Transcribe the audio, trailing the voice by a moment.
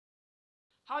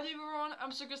Howdy everyone,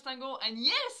 I'm Tangle, and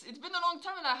yes, it's been a long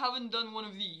time and I haven't done one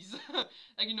of these.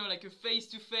 Like, you know, like a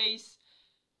face-to-face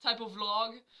type of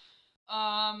vlog.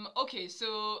 Okay,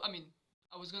 so,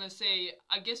 I was gonna say,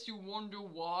 I guess you wonder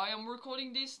why I'm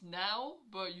recording this now,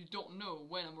 but you don't know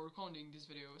when I'm recording this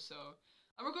video, so...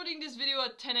 I'm recording this video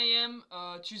at 10 AM,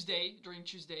 during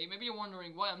Tuesday. Maybe you're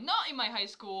wondering why I'm not in my high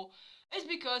school. It's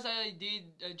because I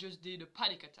just did a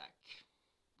panic attack.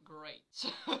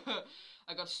 Great.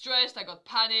 I got stressed, I got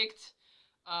panicked,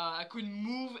 I couldn't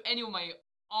move any of my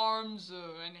arms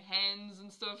and hands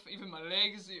and stuff, even my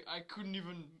legs. I couldn't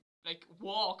even, like,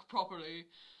 walk properly.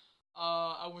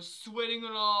 I was sweating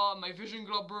a lot, my vision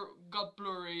got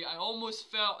blurry, I almost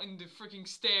fell in the freaking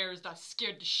stairs. That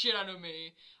scared the shit out of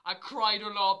me. I cried a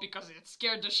lot because it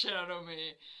scared the shit out of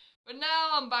me. But now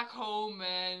I'm back home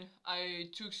and I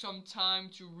took some time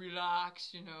to relax,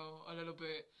 you know, a little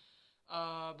bit.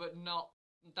 But not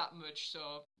that much,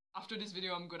 so after this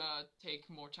video I'm gonna take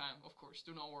more time, of course,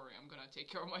 do not worry, I'm gonna take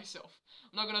care of myself.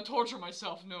 I'm not gonna torture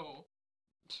myself, no.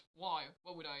 Why?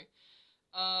 What would I?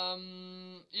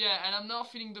 Yeah, and I'm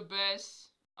not feeling the best.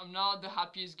 I'm not the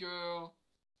happiest girl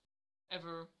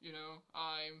ever, you know.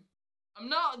 I'm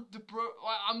not well,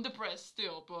 I'm depressed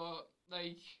still, but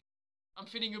like I'm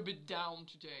feeling a bit down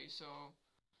today, so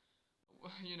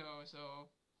you know, so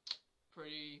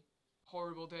pretty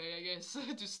horrible day, I guess,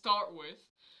 to start with.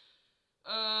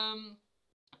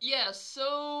 Yeah,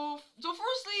 so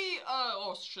firstly,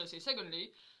 or should I say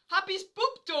secondly, happy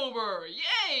Spooptober!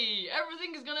 Yay!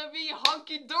 Everything is gonna be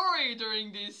honky-dory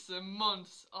during this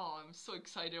month. Oh, I'm so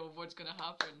excited of what's gonna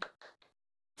happen.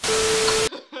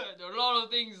 There are a lot of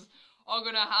things are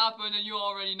gonna happen, and you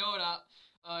already know that,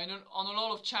 on a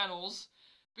lot of channels.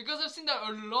 Because I've seen that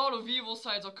a lot of evil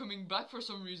sides are coming back for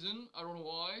some reason. I don't know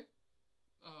why.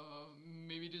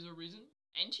 Maybe there's a reason.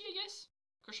 Anchi, I guess?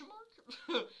 Question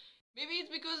mark? Maybe it's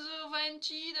because of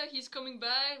Anchi that he's coming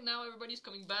back. Now everybody's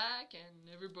coming back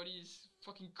and everybody's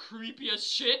fucking creepy as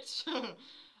shit.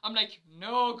 I'm like,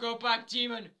 no, go back,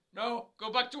 demon. No,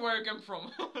 go back to where you come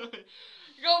from.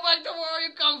 Go back to where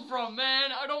you come from,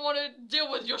 man. I don't want to deal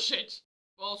with your shit.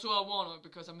 Also, I wanna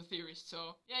because I'm a theorist,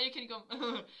 so yeah, you can come.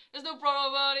 There's no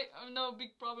problem about it. I have no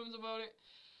big problems about it.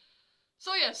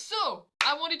 So yeah, so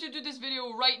I wanted to do this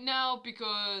video right now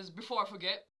because before I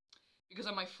forget, because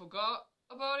I might forget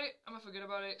about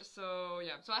it. So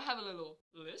yeah, so I have a little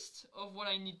list of what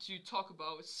I need to talk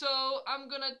about. So I'm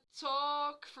gonna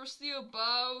talk firstly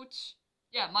about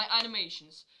my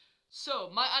animations.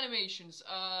 So my animations,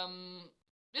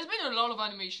 there's been a lot of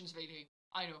animations lately.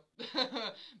 I know,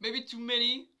 maybe too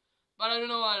many, but I don't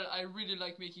know. I really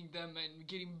like making them and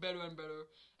getting better and better,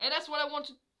 and that's what I want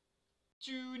to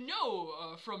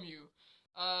know from you.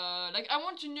 Like, I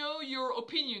want to know your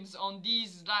opinions on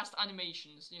these last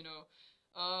animations, you know.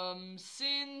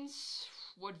 Since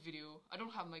what video? I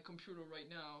don't have my computer right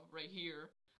now, right here.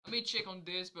 I may check on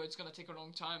this, but it's gonna take a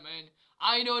long time, and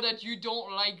I know that you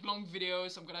don't like long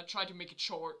videos. I'm gonna try to make it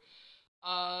short.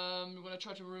 I'm gonna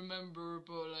try to remember,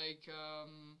 but like,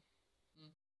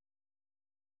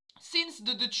 since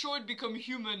the Detroit Become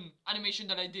Human animation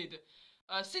that I did,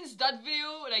 since that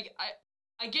video, like,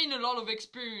 I gained a lot of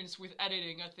experience with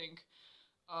editing, I think,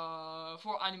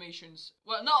 for animations.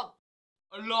 Well, not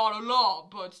a lot,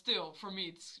 but still, for me,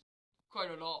 it's quite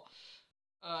a lot.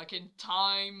 I can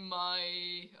time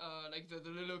my, like, the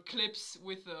little clips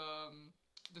with,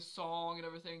 the song and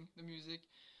everything, the music.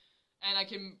 And I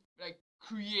can, like,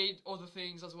 create other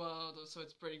things as well, so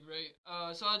it's pretty great.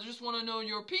 So I just want to know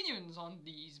your opinions on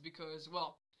these, because,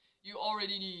 well, you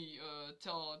already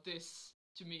tell this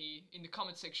to me in the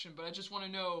comment section, but I just want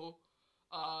to know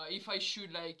if I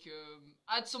should, like,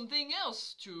 add something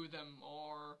else to them,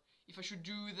 or if I should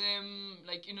do them,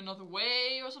 like, in another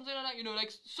way or something like that, you know,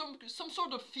 like some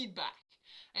sort of feedback.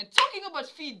 And talking about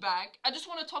feedback, I just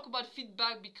want to talk about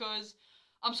feedback because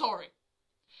I'm sorry.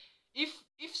 If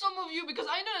some of you, because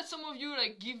I know that some of you,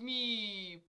 like, give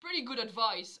me pretty good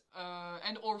advice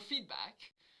and or feedback,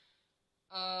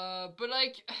 but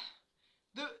like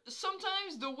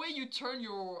sometimes the way you turn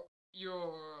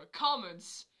your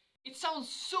comments, it sounds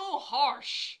so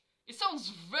harsh. It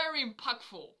sounds very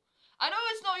impactful. I know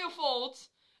it's not your fault,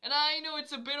 and I know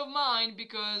it's a bit of mine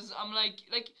because I'm like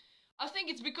I think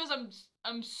it's because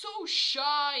I'm so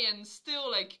shy and still,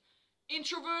 like,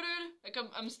 introverted. Like,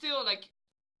 I'm still, like,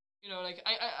 you know, like,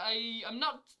 I'm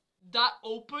not that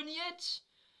open yet.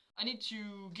 I need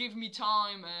to give me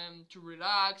time to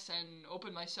relax and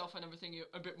open myself and everything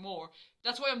a bit more.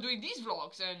 That's why I'm doing these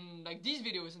vlogs and, like, these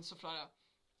videos and stuff like that.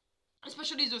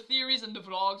 Especially the theories and the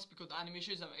vlogs, because the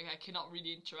animations, I cannot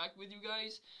really interact with you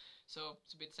guys. So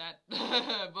it's a bit sad.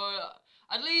 But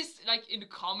At least like in the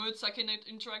comments I can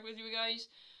interact with you guys.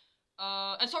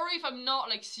 And sorry if I'm not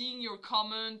like seeing your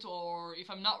comment or if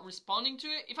I'm not responding to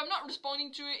it. If I'm not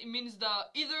responding to it, it means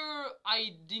that either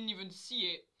I didn't even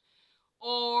see it,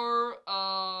 or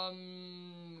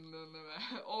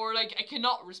or like I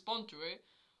cannot respond to it,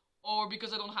 or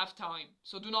because I don't have time.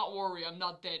 So do not worry, I'm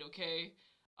not dead, okay?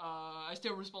 I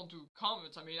still respond to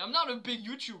comments. I mean, I'm not a big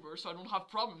YouTuber, so I don't have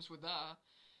problems with that.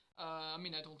 I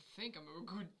mean, I don't think I'm a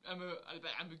good, yeah,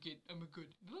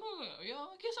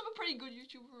 I guess I'm a pretty good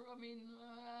YouTuber. I mean,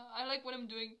 I like what I'm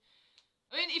doing.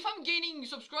 I mean, if I'm gaining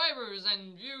subscribers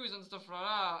and views and stuff like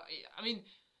that, I mean,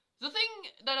 the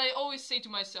thing that I always say to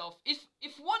myself,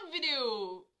 if one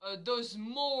video does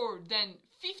more than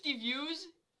 50 views,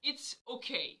 it's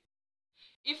okay.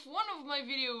 If one of my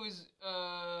videos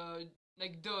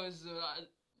like does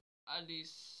at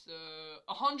least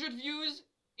 100 views,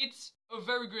 it's a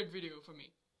very great video for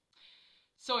me.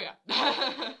 So yeah.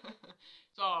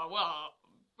 So well,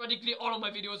 practically all of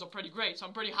my videos are pretty great, so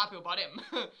I'm pretty happy about them.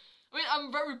 I mean,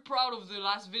 I'm very proud of the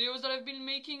last videos that I've been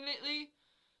making lately.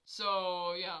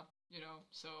 So yeah, you know,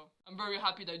 so I'm very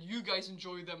happy that you guys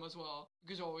enjoy them as well,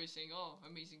 because you're always saying, oh,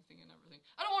 amazing thing and everything.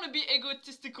 I don't want to be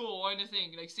egotistical or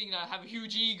anything, like saying that I have a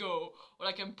huge ego, or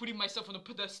like I'm putting myself on a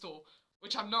pedestal,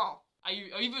 which I'm not. I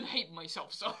even hate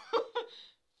myself, so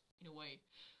in a way.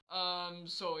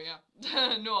 So yeah.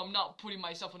 No, I'm not putting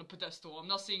myself on a pedestal. I'm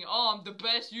not saying, oh, I'm the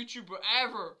best YouTuber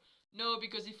ever. No,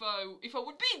 because if I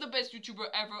would be the best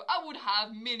YouTuber ever, I would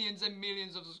have millions and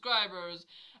millions of subscribers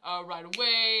right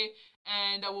away,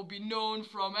 and I will be known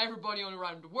from everybody all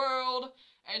around the world.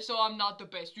 And so I'm not the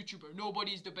best YouTuber.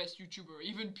 Nobody's the best YouTuber.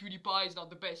 Even PewDiePie is not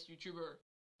the best YouTuber.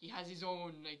 He has his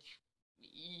own like,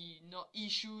 not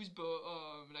issues, but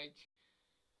like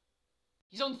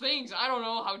his own things. I don't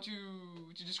know how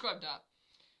to describe that.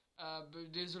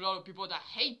 But there's a lot of people that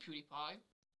hate PewDiePie.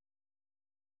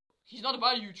 He's not a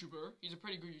bad YouTuber. He's a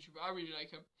pretty good YouTuber. I really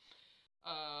like him.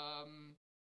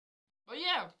 But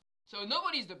yeah. So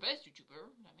nobody's the best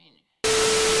YouTuber. I mean.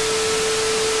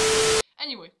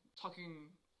 Anyway,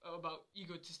 talking about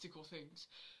egotistical things.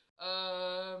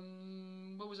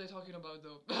 What was I talking about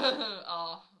though?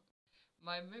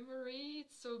 My memory,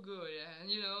 it's so good, and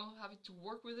you know, having to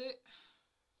work with it.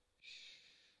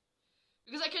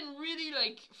 Because I can really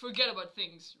like forget about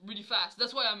things really fast.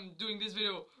 That's why I'm doing this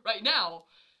video right now.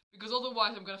 Because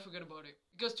otherwise I'm gonna forget about it.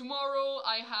 Because tomorrow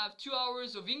I have 2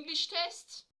 hours of English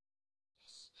tests.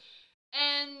 Yes.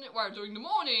 And well, during the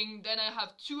morning, then I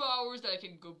have 2 hours that I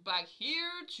can go back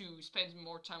here to spend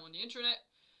more time on the internet.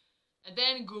 And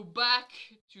then go back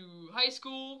to high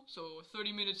school, so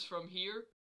 30 minutes from here,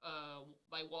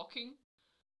 by walking.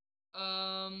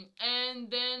 And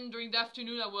then during the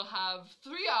afternoon I will have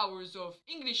 3 hours of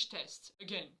English tests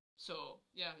again. So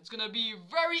yeah, it's gonna be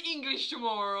very English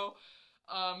tomorrow.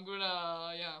 I'm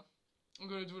gonna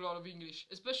do a lot of English,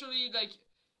 especially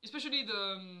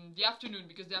the afternoon,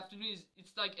 because the afternoon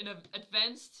it's like an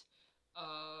advanced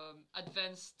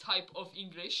type of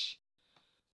English.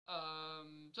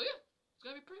 So yeah, it's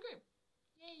gonna be pretty great.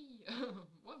 Yay!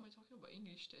 Why am I talking about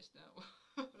English test now?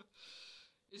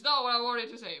 It's not what I wanted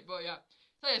to say, but yeah.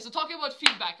 So yeah, so talking about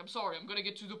feedback, I'm sorry, I'm gonna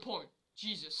get to the point.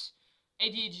 Jesus.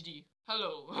 ADHD.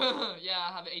 Hello. Yeah,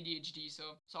 I have ADHD,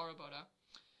 so sorry about that.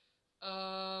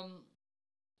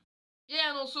 Yeah,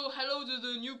 and also hello to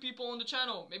the new people on the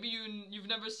channel. Maybe you've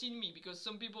never seen me, because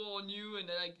some people are new and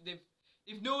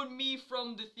they've known me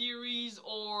from the theories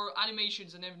or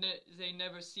animations, and they've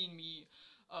never seen me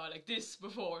like this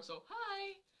before. So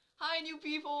hi new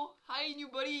people, hi new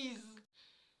buddies,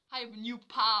 hi new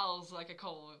pals, like I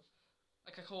call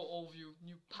all of you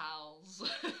new pals.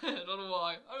 I don't know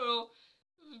why. I don't know.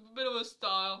 It's a bit of a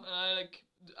style, and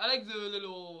I like the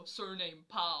little surname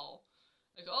pal.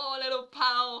 Like, oh, little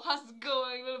pal, how's it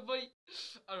going, little buddy?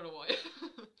 I don't know why.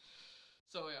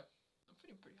 So yeah, I'm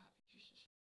feeling pretty happy. Jesus,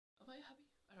 am I happy?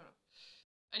 I don't know.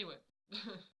 Anyway,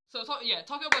 so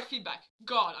talking about feedback.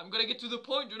 God, I'm gonna get to the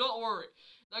point. Do not worry.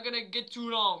 Not gonna get too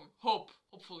long.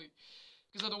 Hopefully,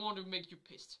 because I don't want to make you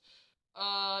pissed.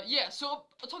 Yeah. So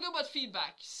talking about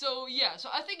feedback. So yeah. So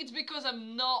I think it's because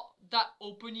I'm not that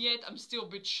open yet. I'm still a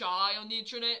bit shy on the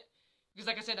internet. Because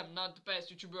like I said, I'm not the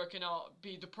best YouTuber, I cannot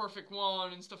be the perfect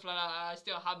one and stuff like that. I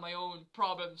still have my own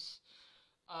problems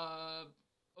of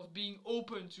being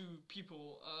open to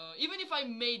people. Even if I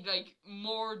made like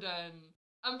more than...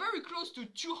 I'm very close to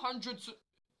 200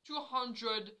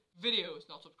 videos,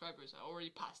 not subscribers, I already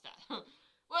passed that.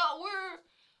 Well,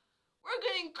 we're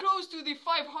getting close to the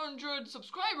 500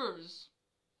 subscribers.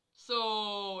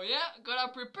 So yeah,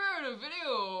 gotta prepare the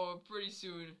video pretty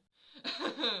soon.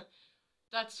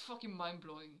 That's fucking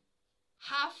mind-blowing.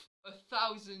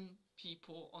 1,000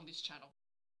 people on this channel.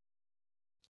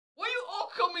 Where are you all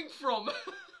coming from?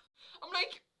 I'm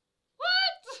like,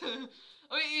 what?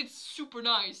 I mean, it's super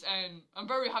nice, and I'm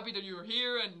very happy that you're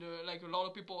here, and like a lot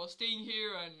of people are staying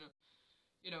here, and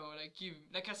you know,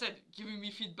 like I said, giving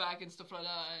me feedback and stuff like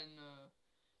that, and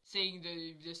saying that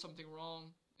if there's something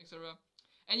wrong, etc.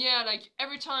 And yeah, like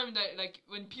every time that like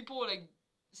when people like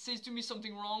says to me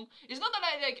something wrong, it's not that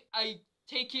I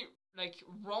take it like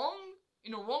wrong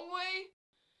in a wrong way.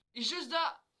 It's just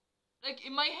that like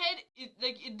in my head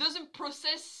it doesn't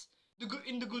process the good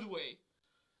in the good way.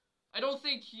 I don't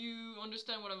think you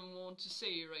understand what I want to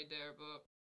say right there, but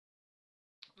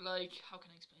like how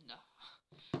can I explain that?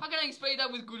 How can I explain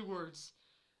that with good words?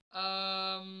 Well,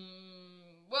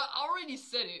 I already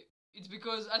said it.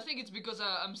 I think it's because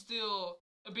I'm still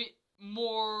a bit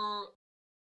more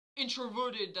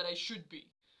introverted than I should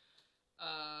be.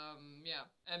 Yeah,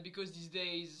 and because these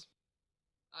days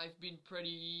I've been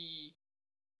pretty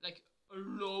like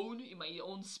alone in my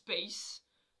own space,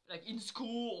 like in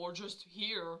school or just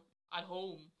here at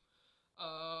home.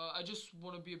 I just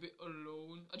want to be a bit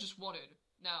alone. I just wanted.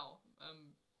 Now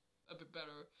I'm a bit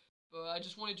better, but I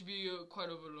just wanted to be quite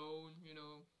of alone, you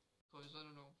know, because I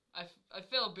don't know. I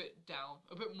felt a bit down,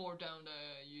 a bit more down than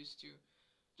I used to.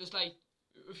 Just like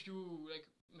a few, like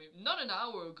maybe not an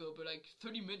hour ago, but like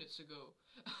 30 minutes ago.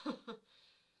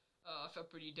 I felt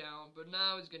pretty down, but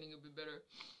now it's getting a bit better.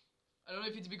 I don't know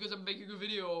if it's because I'm making a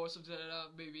video or something like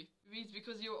that, maybe. Maybe it's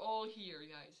because you're all here,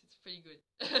 guys. It's pretty good.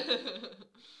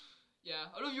 Yeah,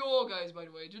 I love you all, guys, by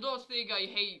the way. Do not think I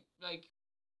hate, like,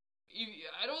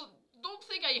 I don't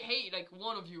think I hate, like,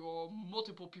 one of you or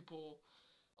multiple people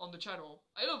on the channel.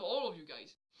 I love all of you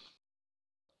guys.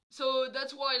 So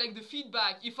that's why, like, the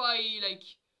feedback, if I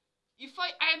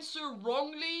answer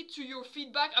wrongly to your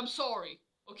feedback, I'm sorry,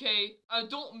 okay? I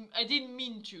didn't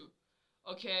mean to,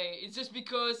 okay? It's just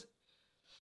because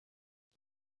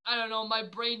I don't know, my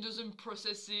brain doesn't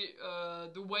process it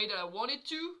the way that I want it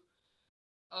to.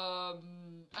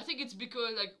 I think it's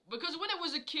because when I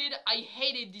was a kid, I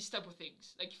hated these type of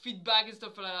things, like feedback and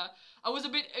stuff like that. I was a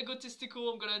bit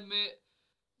egotistical, I'm gonna admit,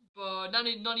 but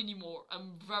not anymore.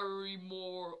 I'm very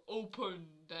more open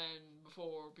than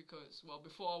before because, well,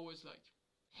 before I was like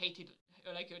hated,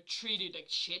 like treated like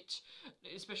shit,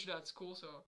 especially at school.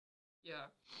 So yeah,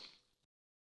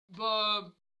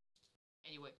 but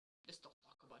anyway, let's not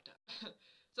talk about that.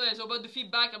 So yeah, so about the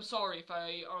feedback, I'm sorry if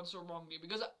I answer wrongly,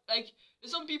 because like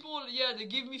some people, yeah, they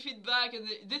give me feedback and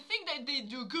they think that they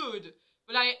do good,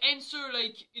 but I answer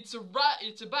like it's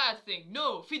a bad thing.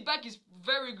 No, feedback is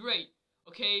very great.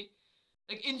 Okay,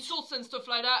 like insults and stuff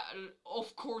like that.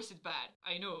 Of course, it's bad.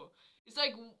 I know. It's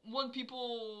like one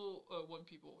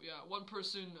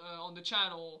person on the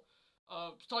channel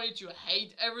started to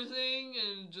hate everything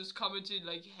and just commented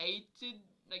like hate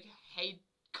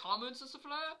comments and stuff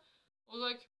like that. I was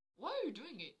like, why are you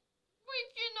doing it? Why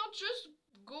you not just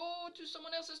go to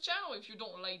someone else's channel if you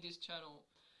don't like this channel?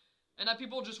 And that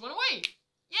people just went away.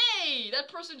 Yay! That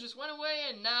person just went away,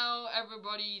 and now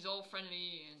everybody's all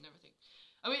friendly and everything.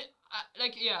 I mean,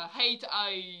 hate,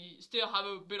 I still have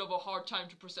a bit of a hard time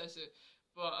to process it.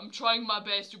 But I'm trying my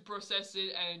best to process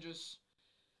it and just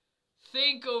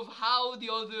think of how the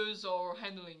others are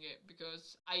handling it,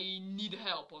 because I need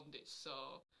help on this.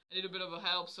 So I need a bit of a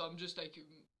help, so I'm just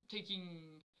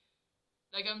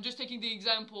I'm just taking the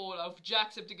example of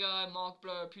Jacksepticeye, Mark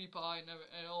Blur, PewDiePie,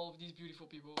 and all of these beautiful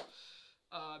people,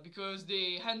 because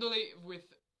they handle it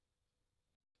with,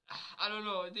 I don't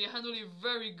know, they handle it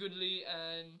very goodly,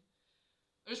 and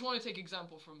I just want to take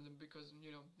example from them because,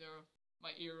 you know, they're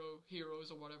my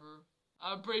heroes or whatever.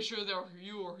 I'm pretty sure they're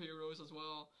your heroes as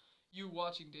well. You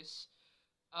watching this.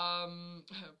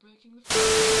 Breaking the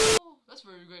fourth wall. That's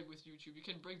very great with YouTube. You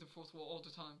can break the fourth wall all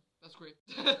the time. That's great.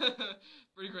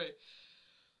 Pretty great.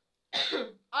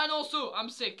 And also, I'm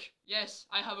sick. Yes,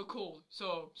 I have a cold.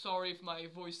 So, sorry if my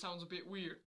voice sounds a bit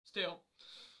weird. Still,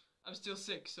 I'm still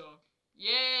sick, so.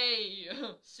 Yay!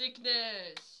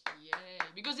 Sickness! Yay!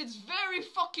 Because it's very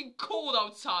fucking cold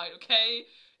outside, okay?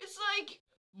 It's like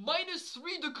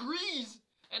 -3 degrees!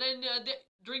 And then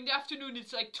during the afternoon,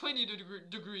 it's like 20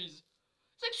 degrees.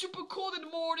 It's like super cold in the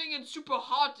morning and super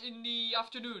hot in the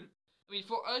afternoon. I mean,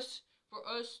 for us,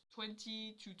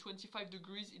 20 to 25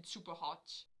 degrees, it's super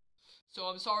hot. So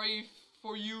I'm sorry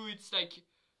for you, it's like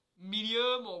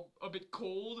medium or a bit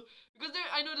cold. Because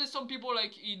I know there's some people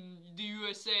like in the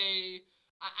USA.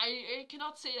 I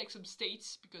cannot say like some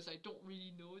states because I don't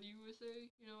really know the USA.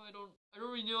 You know, I don't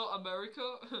really know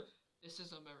America. This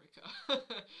is America.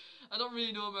 I don't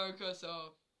really know America,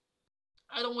 so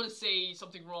I don't want to say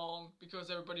something wrong because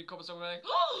everybody comes over like,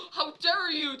 oh, how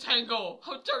dare you, Tangle?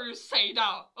 How dare you say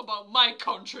that about my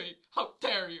country? How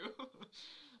dare you?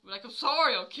 Like, I'm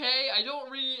sorry, okay?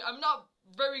 I'm not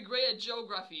very great at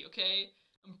geography, okay?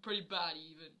 I'm pretty bad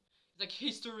even. It's like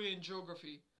history and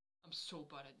geography. I'm so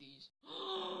bad at these.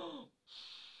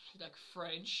 Like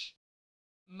French.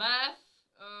 Math,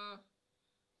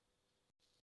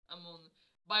 I'm on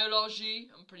biology,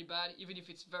 I'm pretty bad, even if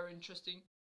it's very interesting.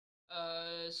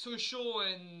 Social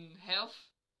and health.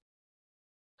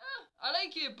 I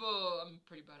like it, but I'm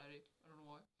pretty bad at it. I don't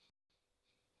know why.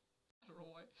 I don't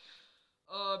know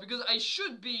why. Because I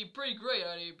should be pretty great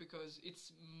at it because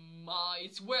it's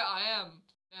where I am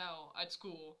now at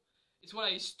school. It's what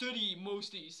I study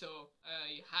mostly, so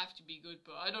I have to be good.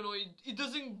 But I don't know. It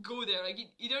doesn't go there. Like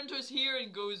it enters here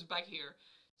and goes back here,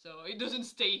 so it doesn't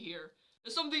stay here.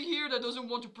 There's something here that doesn't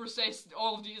want to process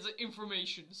all of these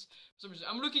informations. For some reason,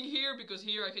 I'm looking here because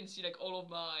here I can see like all of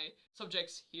my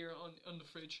subjects here on the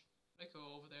fridge, like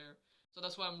over there. So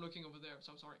that's why I'm looking over there.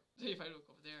 So I'm sorry if I look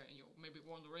over there and you're maybe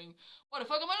wondering, what the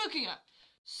fuck am I looking at?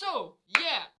 So,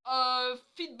 yeah,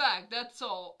 feedback, that's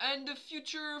all. And the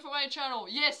future for my channel.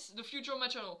 Yes, the future of my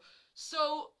channel.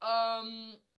 So, I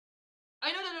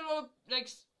know that a lot of, like,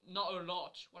 not a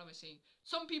lot, what am I saying?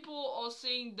 Some people are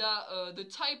saying that the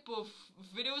type of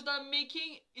videos that I'm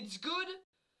making, it's good,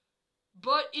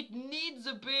 but it needs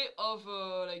a bit of,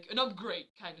 like, an upgrade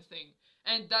kind of thing.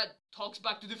 And that talks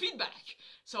back to the feedback.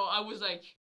 So I was like,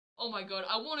 oh my god,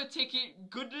 I want to take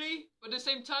it goodly, but at the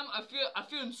same time, I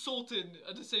feel insulted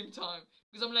at the same time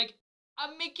because I'm like,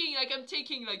 I'm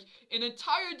taking like an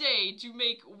entire day to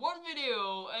make one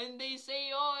video, and they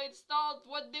say, oh, it's not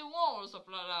what they want or stuff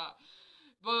like that.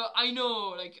 But I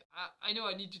know, like, I know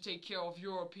I need to take care of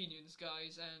your opinions,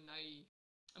 guys, and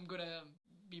I'm gonna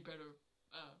be better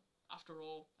after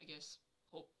all, I guess,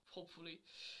 hopefully.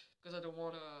 Because I don't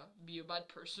want to be a bad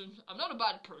person. I'm not a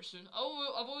bad person.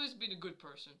 I've always been a good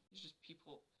person. It's just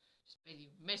people just maybe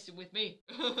messing with me.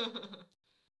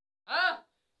 Huh?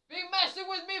 Being messing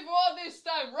with me for all this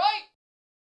time, right?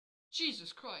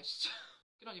 Jesus Christ.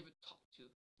 Cannot even talk to.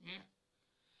 Yeah.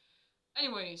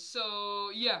 Anyway, so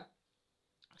yeah.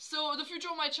 So the future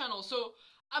of my channel. So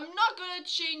I'm not gonna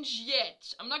change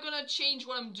yet. I'm not gonna change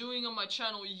what I'm doing on my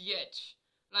channel yet.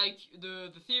 Like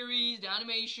the theories, the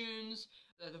animations,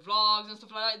 the vlogs and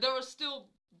stuff like that. There are still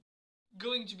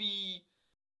going to be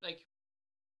like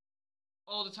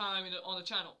all the time on the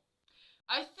channel.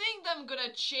 I think that I'm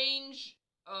gonna change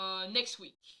next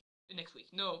week. Next week?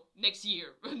 No, next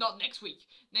year. Not next week.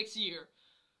 Next year.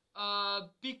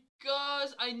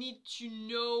 Because I need to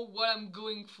know what I'm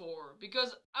going for.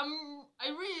 Because I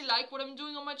really like what I'm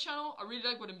doing on my channel. I really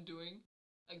like what I'm doing.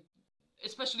 Like,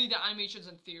 especially the animations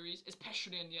and theories.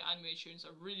 Especially in the animations.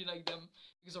 I really like them.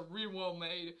 Because they're really well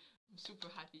made. I'm super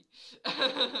happy.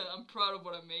 I'm proud of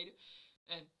what I made.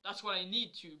 And that's what I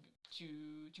need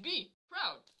to be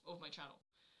proud of my channel.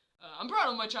 I'm proud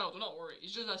of my channel, do not worry.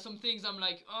 It's just that some things I'm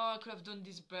like, oh, I could have done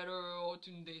this better, or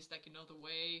done this like another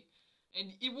way.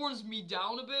 And it warms me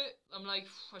down a bit. I'm like,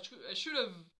 I should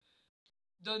have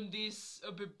done this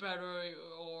a bit better,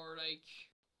 or like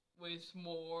with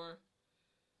more,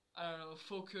 I don't know,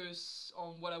 focus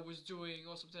on what I was doing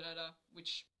or something like that,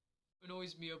 which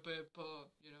annoys me a bit,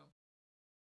 but you know.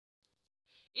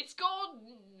 It's called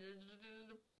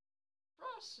the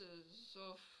process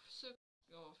of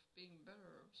being better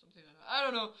or something like that. I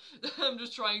don't know. I'm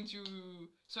just trying to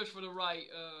search for the right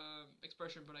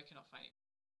expression, but I cannot find it.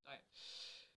 Right.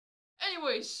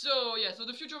 Anyway, so yeah, so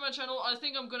the future of my channel, I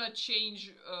think I'm gonna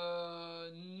change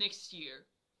next year.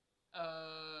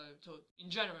 So in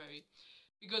January,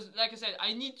 because like I said,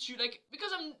 I need to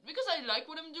because I like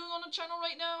what I'm doing on the channel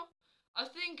right now. I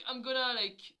think I'm gonna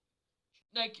like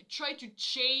try to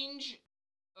change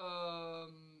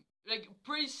like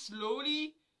pretty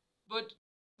slowly, but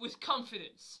with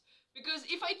confidence. Because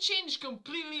if I change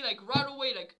completely like right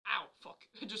away, like ow fuck,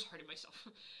 I just hurted myself.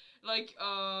 Like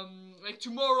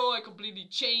tomorrow I completely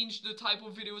change the type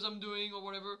of videos I'm doing or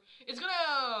whatever. It's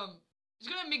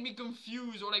gonna make me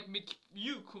confused, or like make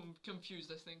you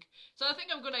confused, I think. So I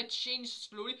think I'm gonna change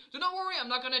slowly. So don't worry, I'm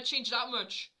not gonna change that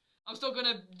much. I'm still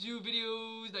gonna do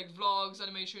videos like vlogs,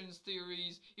 animations,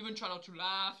 theories, even try not to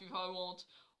laugh if I want,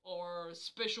 or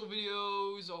special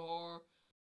videos, or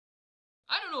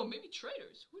I don't know, maybe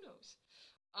trailers, who knows.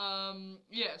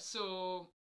 Yeah,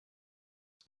 so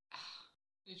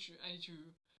I need to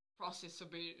process a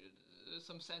bit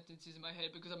some sentences in my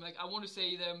head, because I'm like, I want to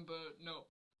say them, but no.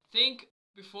 Think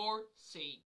before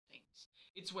saying things.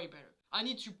 It's way better. I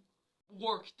need to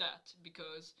work that,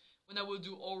 because when I will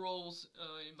do orals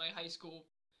in my high school,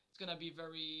 it's gonna be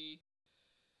very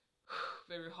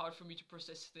very hard for me to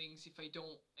process things if I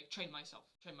don't like train myself,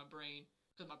 train my brain,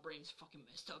 because my brain's fucking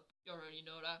messed up. You already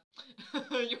know that.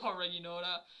 You already know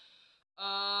that.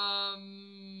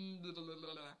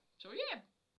 So yeah.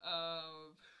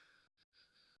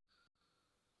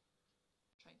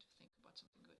 Trying to think about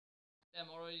something good. Damn,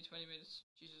 already 20 minutes.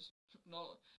 Jesus.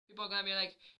 No, people are gonna be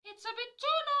like, it's a bit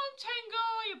too long,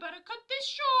 Tangle. You better cut this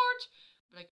short.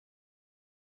 But like,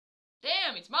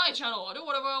 damn, it's my channel. I do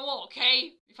whatever I want,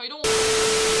 okay? If I don't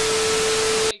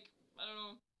like, I don't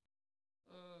know,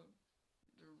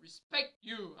 respect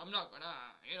you, I'm not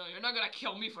gonna, you're not gonna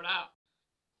kill me for that.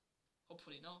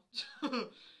 Hopefully not.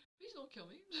 Please don't kill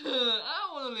me. I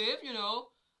wanna live,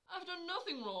 I've done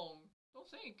nothing wrong. Don't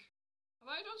think. Have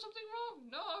I done something wrong?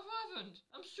 No, I haven't.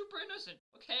 I'm super innocent,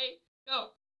 okay?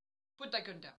 No. Put that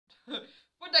gun down.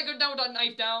 Put that gun down, that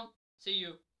knife down. See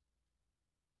you.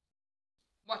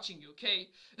 Watching you, okay?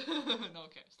 No,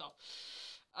 okay, stop.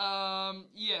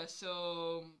 Yeah,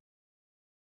 so...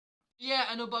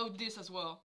 Yeah, and about this as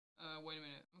well. Wait a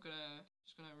minute. I'm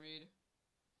just gonna read.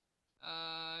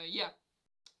 Yeah.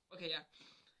 Okay,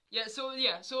 yeah. So,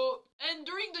 and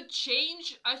during the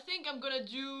change, I think I'm gonna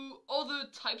do other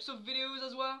types of videos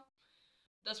as well.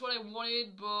 That's what I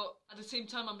wanted, but at the same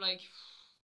time, I'm like,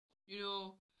 I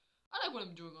like what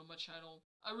I'm doing on my channel.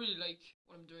 I really like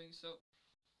what I'm doing, so,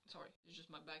 sorry, it's just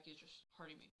my back is just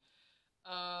hurting me.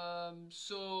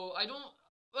 So, I don't,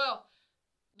 well,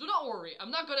 do not worry,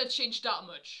 I'm not gonna change that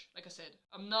much, like I said.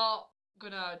 I'm not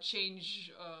gonna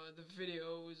change, the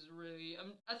videos, really.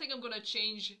 I think I'm gonna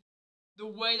change the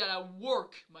way that I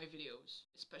work my videos,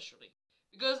 especially.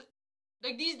 Because,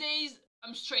 like, these days,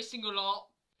 I'm stressing a lot.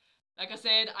 Like I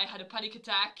said, I had a panic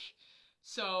attack.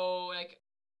 So, like,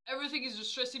 everything is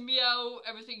just stressing me out.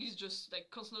 Everything is just, like,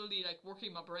 constantly, like,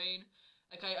 working my brain.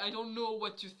 Like, I don't know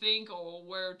what to think or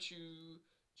where to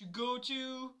go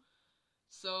to.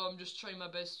 So, I'm just trying my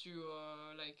best to,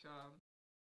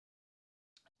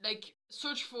 like,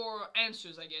 search for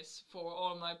answers, I guess, for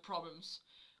all my problems.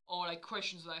 Or like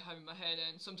questions that I have in my head,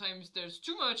 and sometimes there's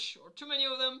too much or too many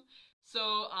of them,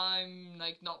 so I'm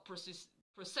like not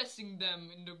processing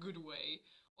them in the good way,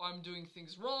 or I'm doing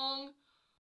things wrong,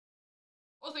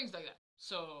 or things like that.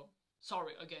 So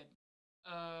sorry again.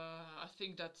 I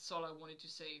think that's all I wanted to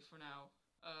say for now.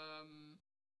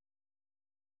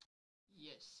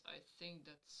 Yes, I think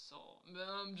that's all.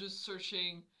 I'm just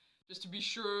searching just to be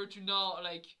sure to not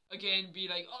like again be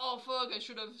like, oh fuck, I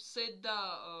should have said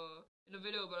that in the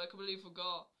video, but I completely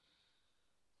forgot.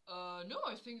 No,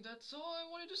 I think that's all I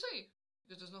wanted to say.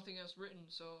 Because there's nothing else written,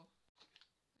 so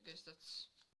I guess that's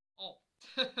all.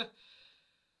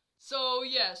 So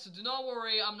yeah, so do not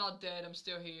worry, I'm not dead, I'm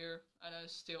still here, and I'll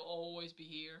still always be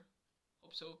here.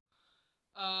 Hope so.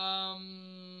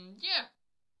 Yeah.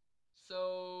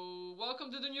 So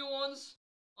welcome to the new ones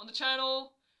on the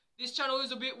channel. This channel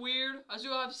is a bit weird, as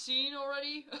you have seen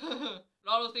already. A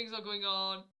lot of things are going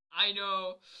on, I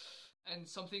know. And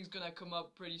something's gonna come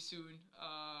up pretty soon,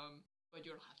 but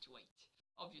you'll have to wait,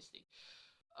 obviously.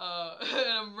 And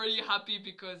I'm really happy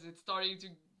because it's starting to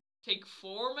take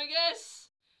form, I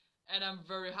guess, and I'm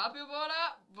very happy about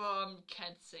that, but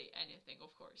can't say anything,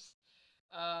 of course.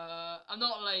 I'm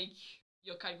not like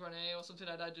Yokai Granny or something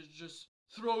like that, just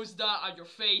throws that at your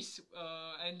face,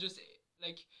 and just,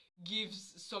 like,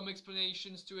 gives some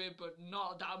explanations to it, but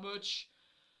not that much.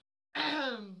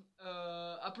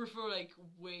 I prefer like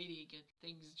waiting and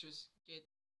things just get.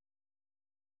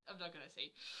 I'm not gonna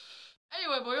say.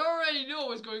 Anyway, but you already know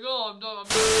what's going on.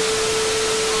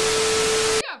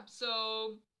 Yeah,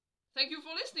 so thank you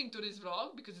for listening to this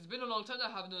vlog because it's been a long time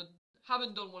that I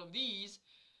haven't done one of these,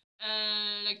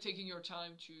 and like taking your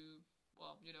time to,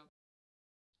 well,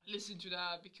 listen to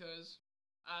that because,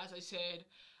 as I said,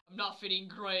 I'm not feeling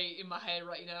great in my head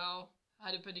right now.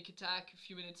 I had a panic attack a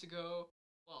few minutes ago.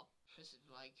 Well,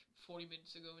 like 40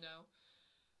 minutes ago now.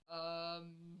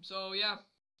 So yeah,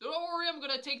 don't worry, I'm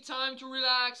gonna take time to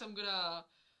relax. I'm gonna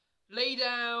lay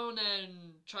down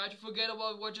and try to forget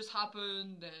about what just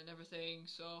happened and everything.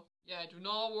 So yeah, do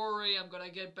not worry, I'm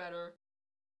gonna get better.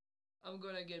 I'm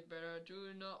gonna get better.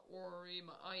 Do not worry,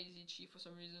 my eye is itchy for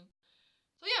some reason.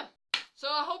 So yeah, so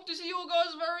I hope to see you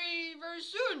guys very, very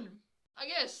soon. I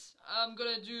guess I'm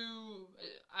gonna do.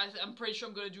 I'm pretty sure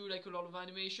I'm gonna do like a lot of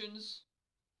animations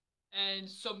and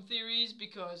some theories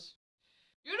because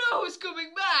you know who's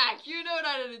coming back. You know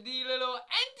that the little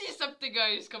anti-something guy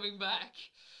is coming back.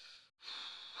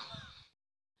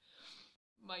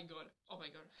 My god. Oh my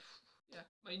god. Yeah,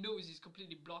 my nose is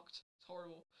completely blocked. It's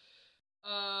horrible.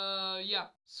 Yeah.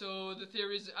 So the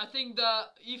theory is, I think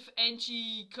that if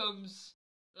Anchi comes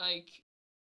like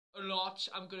a lot.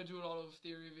 I'm gonna do a lot of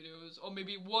theory videos, or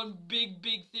maybe one big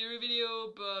theory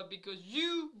video. But because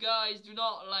you guys do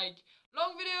not like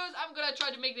long videos, I'm gonna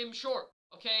try to make them short.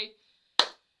 Okay.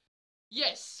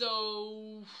 Yes.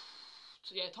 So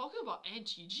yeah, talking about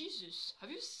Anti, Jesus, have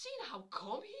you seen how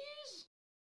calm he is?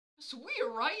 It's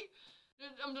weird, right?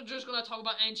 I'm just gonna talk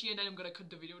about Anti and then I'm gonna cut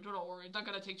the video. Don't worry, it's not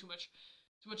gonna take too much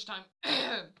time.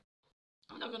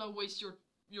 I'm not gonna waste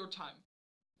your time.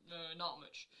 Not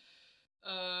much.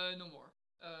 No more.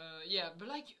 Yeah, but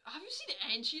like, have you seen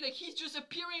Angie? Like, he's just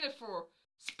appearing for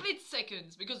split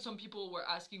seconds because some people were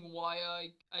asking why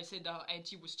I said that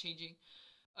Angie was changing.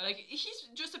 Like, he's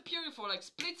just appearing for like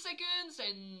split seconds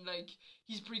and like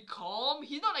he's pretty calm.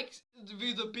 He's not like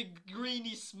with a big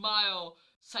greeny smile,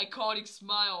 psychotic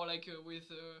smile, like with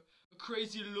a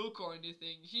crazy look or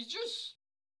anything. He's just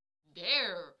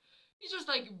there. He's just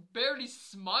like barely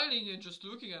smiling and just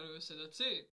looking at us, and that's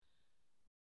it.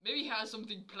 Maybe he has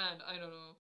something planned. I don't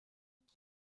know.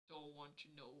 Don't want to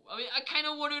know. I mean, I kind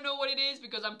of want to know what it is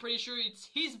because I'm pretty sure it's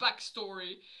his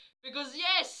backstory. Because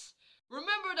yes,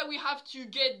 remember that we have to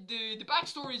get the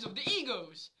backstories of the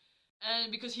egos,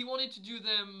 and because he wanted to do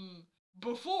them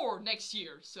before next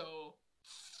year. So,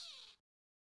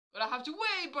 but I have to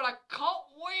wait. But I can't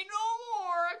wait no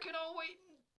more. I cannot wait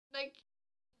like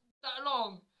that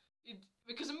long.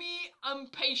 Because of me, I'm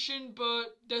patient,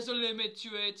 but there's a limit to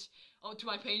it, to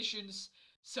my patience.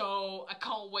 So I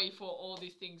can't wait for all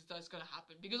these things that's gonna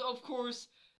happen. Because of course,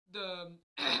 the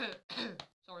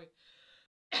sorry,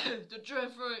 the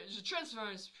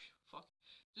transference, fuck,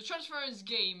 the transference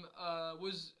game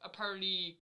was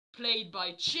apparently played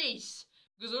by Chase.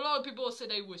 Because a lot of people said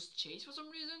that it was Chase for some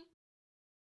reason.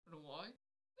 I don't know why.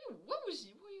 Wait, what was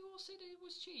it? Why you all say that it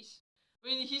was Chase? I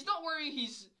mean, he's not wearing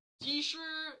his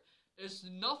t-shirt. There's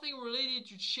nothing related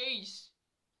to Chase.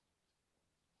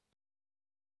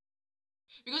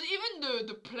 Because even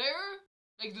the player,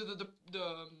 like the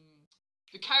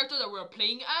character that we're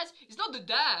playing as, is not the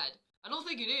dad. I don't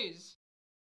think it is.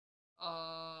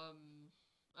 I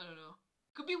don't know.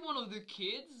 Could be one of the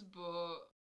kids,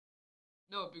 but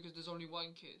no, because there's only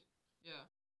one kid. Yeah.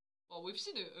 Well, we've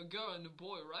seen a girl and a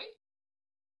boy, right?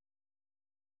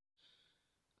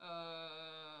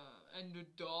 And the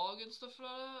dog and stuff like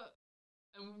that.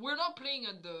 And we're not playing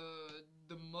at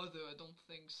the mother, I don't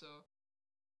think so.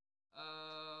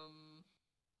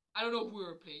 I don't know who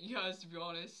we're playing as, to be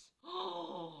honest.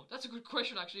 Oh, that's a good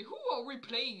question actually. Who are we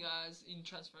playing as in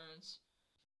Transference?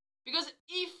 Because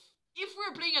if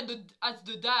we're playing as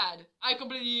the dad, I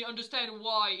completely understand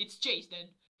why it's Chase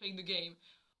then playing the game.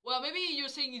 Well, maybe you're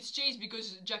saying it's Chase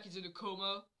because Jack is in a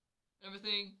coma, and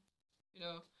everything, you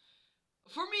know.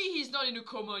 For me, he's not in a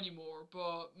coma anymore,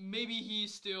 but maybe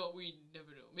he's still. We never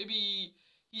know. Maybe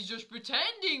he's just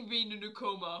pretending being in a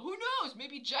coma. Who knows?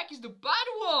 Maybe Jack is the bad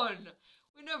one.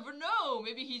 We never know.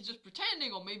 Maybe he's just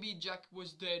pretending, or maybe Jack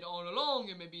was dead all along,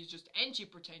 and maybe he's just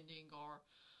anti-pretending, or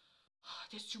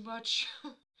there's too much.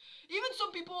 Even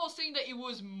some people are saying that it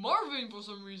was Marvin for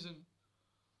some reason.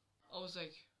 I was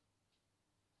like,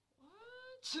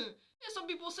 what? Yeah, some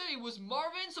people said it was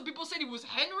Marvin. Some people said it was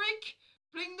Henrik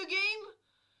playing the game.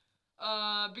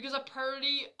 Because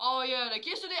apparently, oh yeah, like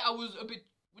yesterday I was a bit,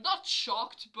 not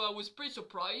shocked, but I was pretty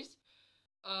surprised.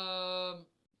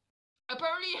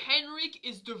 Apparently Henrik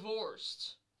is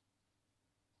divorced.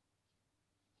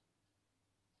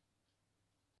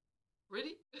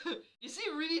 Really? Is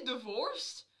he really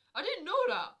divorced? I didn't know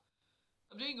that.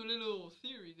 I'm doing a little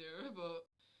theory there, but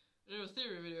a little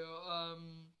theory video. I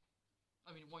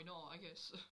mean, why not? I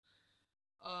guess.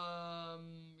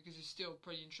 Because it's still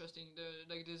pretty interesting.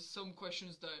 Like, there's some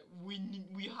questions that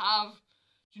we have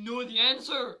to know the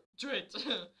answer to it.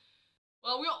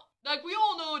 Well, we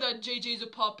all know that JJ's a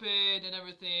puppet and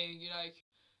everything. Like,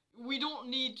 we don't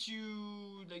need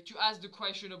to ask the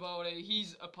question about it.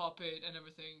 He's a puppet and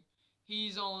everything.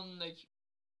 He's on like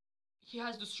he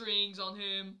has the strings on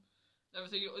him.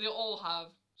 Everything they all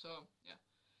have. So yeah.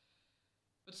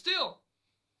 But still.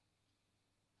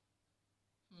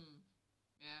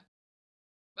 Yeah.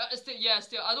 But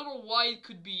still, I don't know why it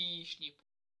could be Schneep.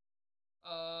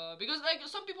 Because like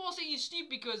some people are saying he's Schneep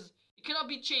because it cannot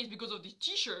be changed because of the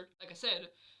T-shirt, like I said,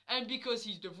 and because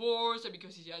he's divorced and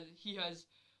because he has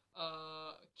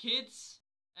kids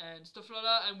and stuff like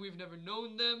that, and we've never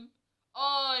known them.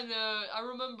 Oh, and I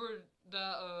remember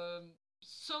that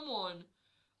someone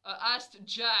asked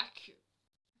Jack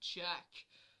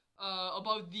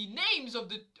about the names of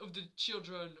the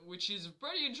children, which is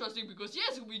pretty interesting because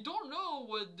yes, we don't know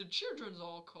what the children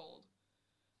are called,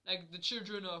 like the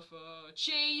children of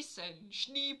Chase and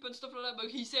Schneep and stuff like that.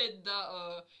 But he said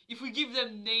that if we give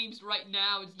them names right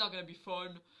now, it's not gonna be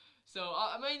fun. So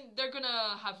I mean, they're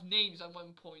gonna have names at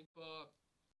one point, but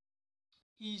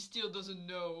he still doesn't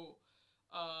know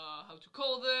how to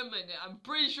call them, and I'm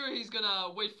pretty sure he's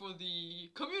gonna wait for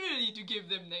the community to give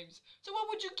them names. So what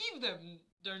would you give them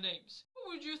their names? What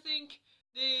would you think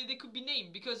they could be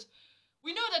named? Because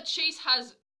we know that Chase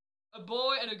has a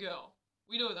boy and a girl.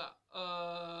 We know that.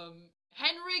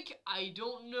 Henrik, I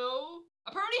don't know.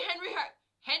 Apparently,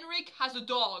 Henrik has a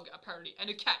dog apparently and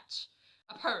a cat.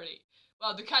 Apparently,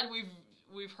 well, the cat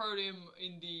we've heard him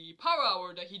in the Power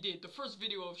Hour that he did, the first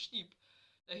video of sheep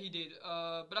that he did.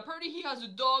 But apparently he has a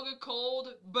dog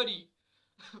called Buddy.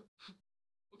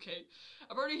 Okay,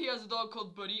 apparently he has a dog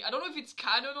called Buddy. I don't know if it's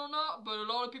canon or not, but a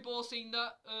lot of people are saying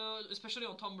that, especially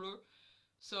on Tumblr.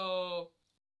 So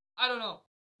I don't know.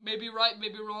 Maybe right,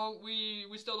 maybe wrong.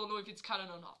 We still don't know if it's canon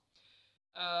or not.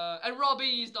 And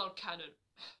Robbie is not canon.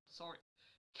 Sorry.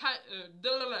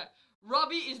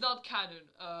 Robbie is not canon.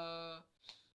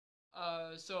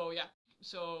 So yeah.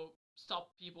 So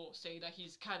stop people saying that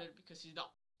he's canon because he's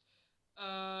not.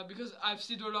 Because I've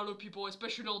seen a lot of people,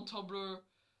 especially on Tumblr,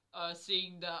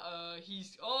 saying that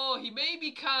he may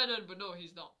be canon, but no,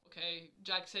 he's not. Okay,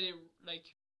 Jack said it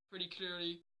like pretty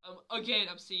clearly. Again,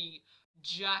 I'm seeing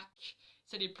Jack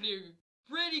said it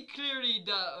pretty clearly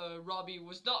that Robbie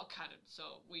was not canon.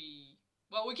 So we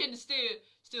can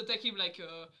still take him like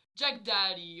Jack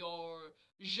Daddy or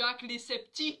Jacques Le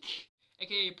Sceptique,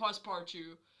 aka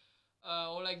Passepartout,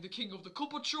 or like the King of the Cool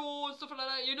Patrol and stuff like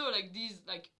that. You know, like these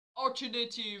like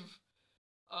alternative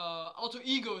alter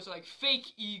egos, like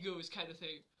fake egos kind of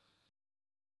thing.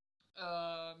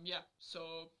 Yeah,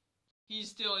 so he's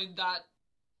still in that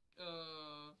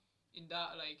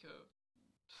like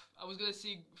I was gonna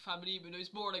say family, but no,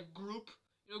 it's more like group,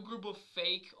 you know, group of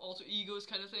fake alter egos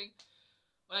kind of thing,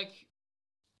 like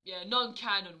yeah,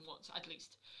 non-canon ones at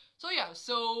least. So yeah,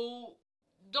 so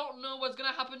don't know what's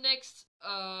gonna happen next.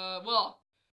 Well,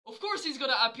 of course he's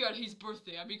gonna appear at his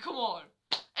birthday. I mean, come on,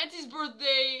 and his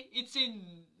birthday, it's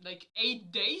in like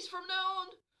 8 days from now on.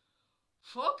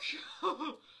 Fuck,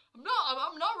 I'm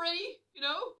not ready. You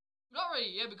know, I'm not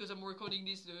ready. Yeah, because I'm recording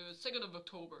this the 2nd of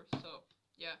October. So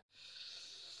yeah.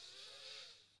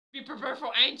 Be prepared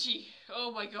for Angie.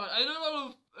 Oh my god, I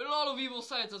know a lot of evil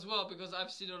sides as well because I've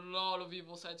seen a lot of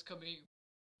evil sides coming.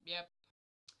 Yep,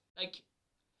 like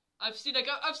I've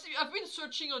been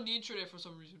searching on the internet for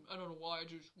some reason. I don't know why. I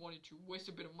just wanted to waste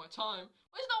a bit of my time.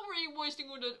 But it's not really wasting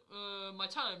my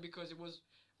time because it was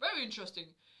very interesting.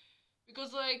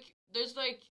 Because like there's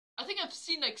like I think I've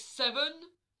seen like 7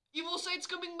 evil sides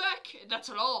coming back. That's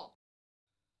a lot.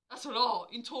 That's a lot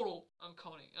in total. I'm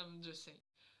counting. I'm just saying.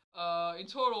 In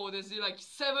total, there's like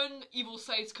 7 evil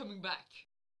sides coming back.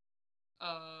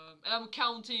 And I'm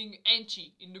counting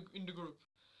Anchi in the group.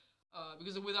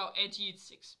 Because without Anchi, it's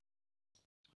 6.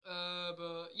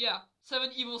 But yeah,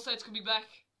 7 evil sides coming back.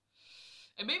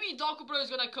 And maybe Darkopler is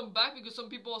gonna come back because some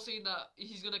people are saying that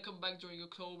he's gonna come back during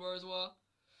October as well.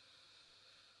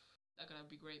 That's gonna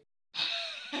be great.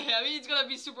 I mean, it's gonna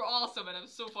be super awesome, and I'm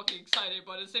so fucking excited.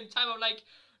 But at the same time, I'm like,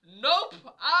 nope,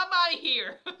 I'm out of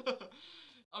here.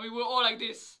 I mean, we're all like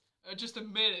this. Just a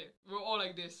minute. We're all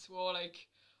like this. We're all like,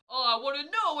 oh, I want to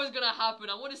know what's gonna happen.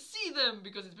 I want to see them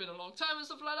because it's been a long time and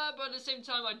stuff like that. But at the same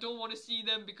time, I don't want to see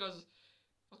them because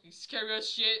fucking scary as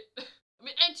shit. I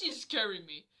mean, Anti is scaring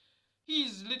me.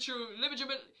 He's literally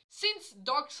legitimate. Since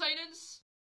Dark Silence,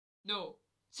 no.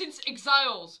 Since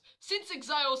Exiles,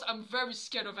 I'm very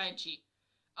scared of Anchi.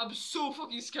 I'm so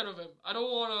fucking scared of him. I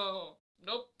don't wanna.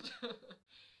 Nope.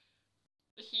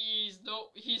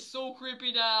 He's so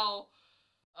creepy now,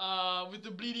 with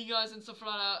the bleeding eyes and stuff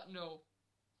like that. No,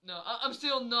 I'm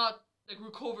still not like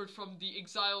recovered from the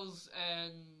Exiles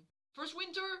and First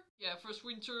Winter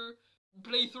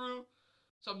playthrough,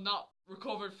 so I'm not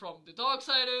recovered from the Dark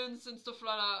Silence and stuff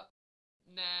like that.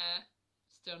 Nah,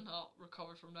 still not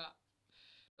recovered from that.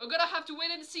 We're gonna have to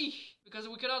wait and see because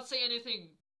we cannot say anything.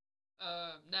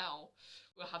 Now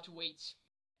we'll have to wait,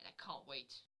 and I can't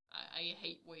wait. I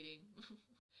hate waiting.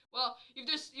 Well, if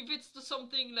it's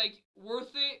something like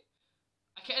worth it,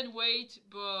 I can wait.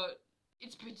 But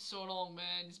it's been so long,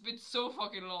 man. It's been so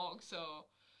fucking long. So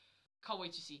can't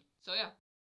wait to see. So yeah.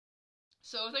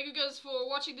 So thank you guys for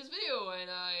watching this video, and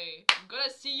I'm gonna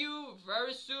see you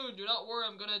very soon. Do not worry.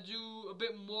 I'm gonna do a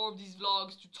bit more of these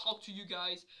vlogs to talk to you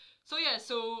guys. So yeah.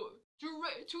 So to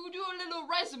do a little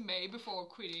resume before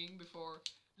quitting, before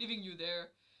leaving you there.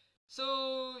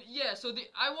 So yeah, so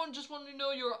I just want to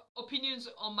know your opinions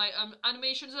on my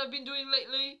animations I've been doing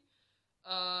lately,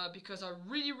 because I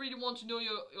really want to know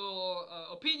your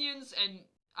opinions, and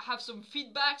I have some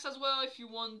feedbacks as well if you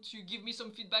want to give me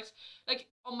some feedbacks, like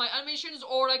on my animations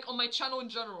or like on my channel in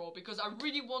general, because I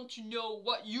really want to know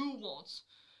what you want.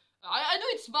 I know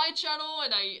it's my channel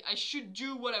and I should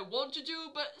do what I want to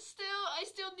do, but still, I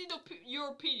still need your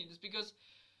opinions because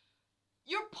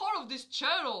you're part of this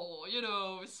channel, you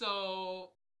know,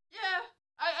 so yeah,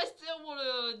 I still want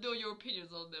to know your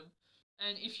opinions on them.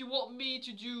 And if you want me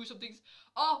to do some things,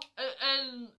 oh,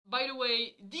 and by the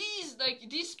way, these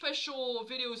special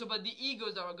videos about the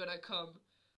egos that are gonna come,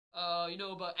 you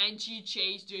know, about Angie,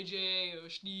 Chase, JJ,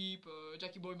 Schneep,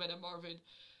 Jackie Boy, Madam Marvin.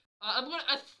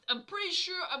 I'm pretty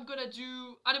sure I'm gonna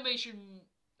do animation.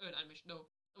 No,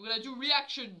 I'm gonna do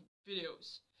reaction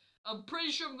videos. I'm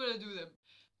pretty sure I'm gonna do them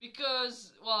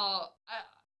because, well,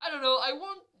 I don't know. I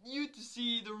want you to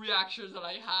see the reactions that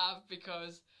I have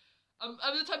because I'm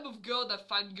the type of girl that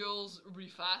fangirls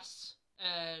really fast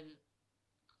and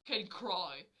can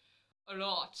cry a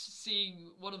lot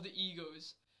seeing one of the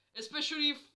egos,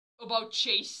 especially about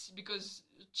Chase because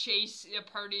Chase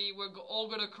apparently we're all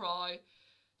gonna cry.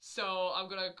 So I'm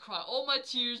gonna cry all my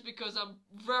tears because I'm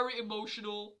very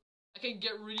emotional. I can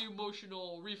get really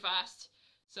emotional really fast.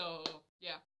 So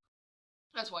yeah,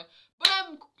 that's why. But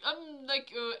I'm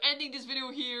like ending this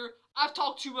video here. I've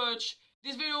talked too much.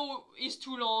 This video is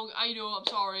too long. I know. I'm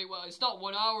sorry. Well, it's not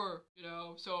 1 hour, you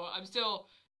know. So I'm still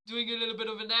doing a little bit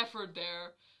of an effort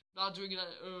there. Not doing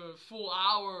a full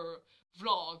hour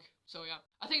vlog. So yeah,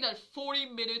 I think that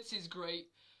 40 minutes is great.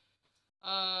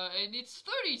 And it's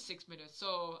 36 minutes,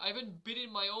 so I haven't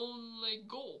beaten my own like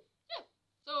goal. Yeah.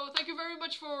 So thank you very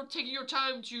much for taking your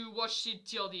time to watch it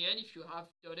till the end if you have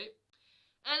done it.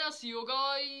 And I'll see you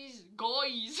guys.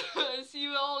 See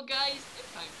you all guys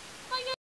next time. Bye guys.